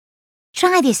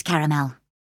Try this caramel.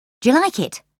 Do you like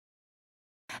it?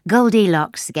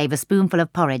 Goldilocks gave a spoonful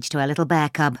of porridge to her little bear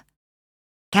cub.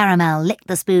 Caramel licked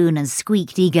the spoon and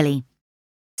squeaked eagerly.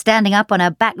 Standing up on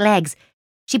her back legs,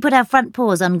 she put her front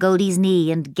paws on Goldie's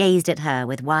knee and gazed at her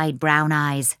with wide brown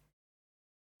eyes.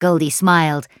 Goldie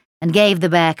smiled and gave the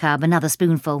bear cub another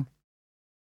spoonful.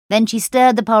 Then she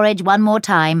stirred the porridge one more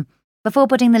time before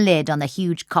putting the lid on the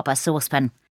huge copper saucepan.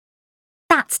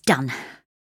 That's done.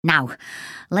 Now,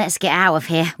 let's get out of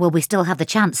here while we still have the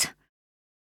chance.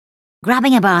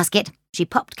 Grabbing a basket, she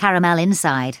popped Caramel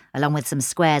inside, along with some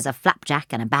squares of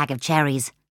flapjack and a bag of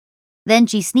cherries. Then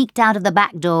she sneaked out of the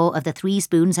back door of the Three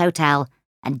Spoons Hotel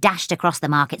and dashed across the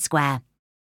market square.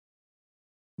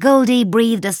 Goldie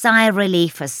breathed a sigh of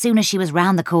relief as soon as she was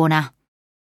round the corner.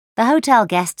 The hotel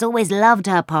guests always loved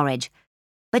her porridge,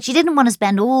 but she didn't want to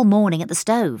spend all morning at the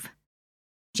stove.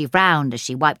 She frowned as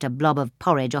she wiped a blob of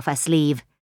porridge off her sleeve.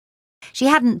 She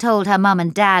hadn't told her mum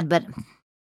and dad, but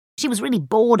she was really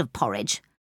bored of porridge.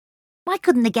 Why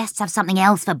couldn't the guests have something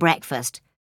else for breakfast?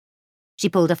 She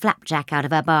pulled a flapjack out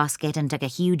of her basket and took a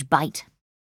huge bite.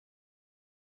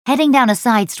 Heading down a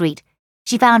side street,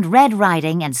 she found Red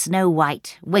Riding and Snow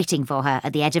White waiting for her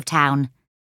at the edge of town.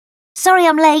 "Sorry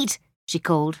I'm late," she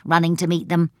called, running to meet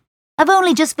them. "I've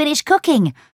only just finished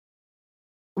cooking."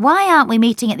 "Why aren't we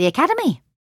meeting at the academy?"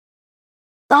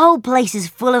 "The whole place is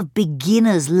full of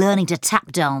beginners learning to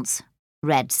tap dance,"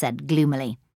 Red said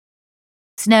gloomily.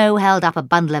 Snow held up a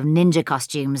bundle of ninja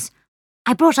costumes.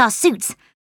 "I brought our suits.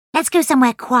 Let's go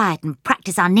somewhere quiet and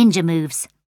practice our ninja moves."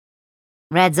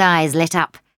 Red's eyes lit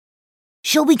up.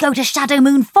 "Shall we go to Shadow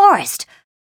Moon Forest?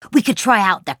 We could try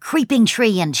out the creeping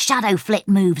tree and shadow flit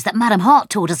moves that Madam Hart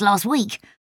taught us last week.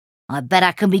 I bet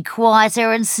I can be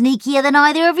quieter and sneakier than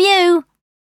either of you."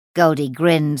 Goldie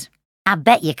grinned. "I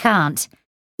bet you can't.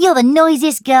 You're the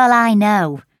noisiest girl I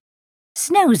know.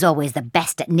 Snow's always the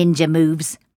best at ninja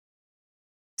moves."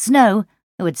 Snow,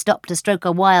 who had stopped to stroke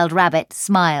a wild rabbit,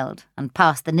 smiled and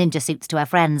passed the ninja suits to her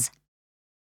friends.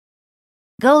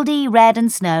 Goldie, Red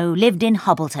and Snow lived in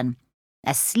Hobbleton,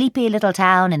 a sleepy little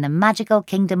town in the magical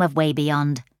kingdom of Way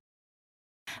Beyond.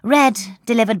 Red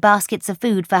delivered baskets of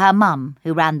food for her mum,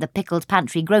 who ran the Pickled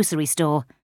Pantry grocery store,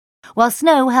 while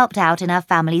Snow helped out in her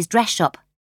family's dress shop.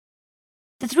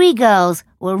 The three girls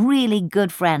were really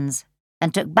good friends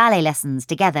and took ballet lessons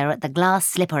together at the Glass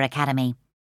Slipper Academy.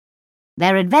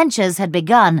 Their adventures had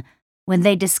begun when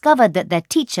they discovered that their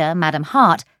teacher, Madam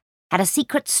Hart, had a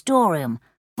secret storeroom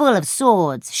full of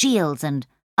swords, shields, and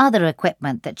other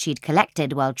equipment that she'd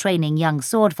collected while training young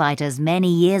sword fighters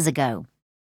many years ago.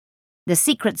 The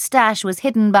secret stash was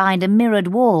hidden behind a mirrored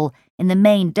wall in the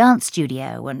main dance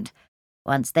studio, and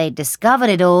once they'd discovered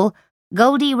it all,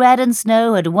 Goldie, Red and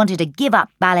Snow had wanted to give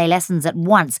up ballet lessons at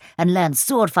once and learn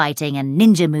sword fighting and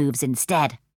ninja moves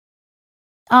instead.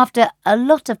 After a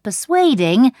lot of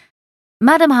persuading,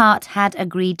 Madam Hart had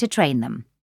agreed to train them.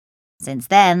 Since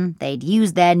then, they'd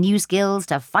used their new skills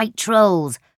to fight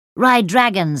trolls, ride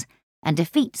dragons, and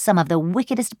defeat some of the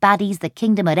wickedest baddies the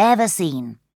kingdom had ever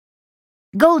seen.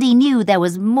 Goldie knew there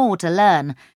was more to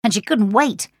learn, and she couldn't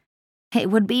wait. It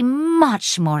would be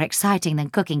much more exciting than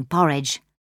cooking porridge.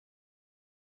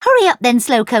 "Hurry up then,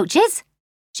 slow coaches,"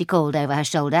 she called over her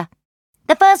shoulder.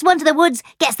 "The first one to the woods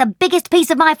gets the biggest piece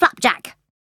of my flapjack."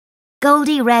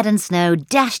 Goldie, Red and Snow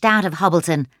dashed out of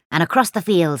Hobbleton and across the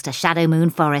fields to Shadow Moon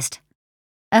Forest.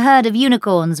 A herd of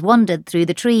unicorns wandered through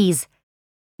the trees.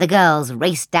 The girls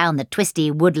raced down the twisty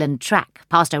woodland track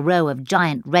past a row of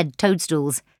giant red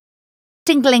toadstools.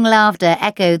 Tinkling laughter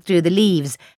echoed through the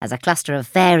leaves as a cluster of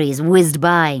fairies whizzed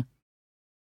by.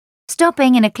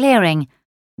 Stopping in a clearing,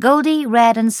 Goldie,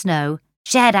 Red and Snow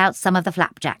shared out some of the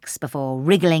flapjacks before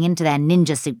wriggling into their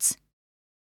ninja suits.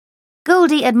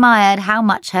 Goldie admired how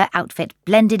much her outfit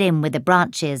blended in with the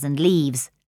branches and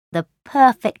leaves, the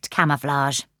perfect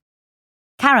camouflage.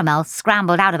 Caramel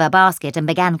scrambled out of her basket and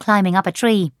began climbing up a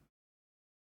tree.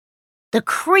 "The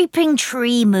creeping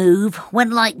tree move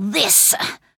went like this."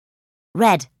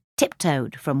 Red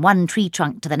tiptoed from one tree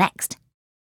trunk to the next.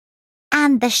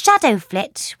 "And the shadow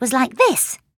flit was like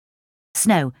this."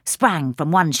 Snow sprang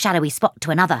from one shadowy spot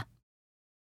to another.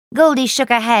 Goldie shook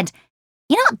her head.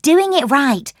 "You're not doing it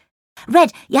right.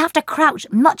 Red, you have to crouch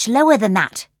much lower than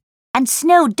that. And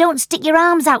Snow, don't stick your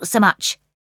arms out so much."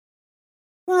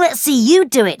 "Let's see you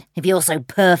do it, if you're so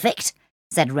perfect,"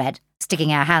 said Red, sticking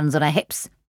her hands on her hips.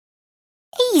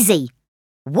 "Easy.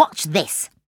 Watch this."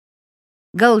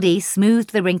 Goldie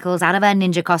smoothed the wrinkles out of her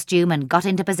ninja costume and got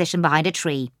into position behind a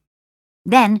tree.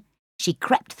 Then she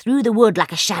crept through the wood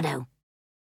like a shadow.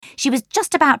 She was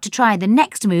just about to try the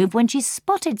next move when she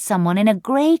spotted someone in a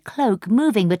grey cloak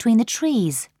moving between the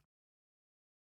trees.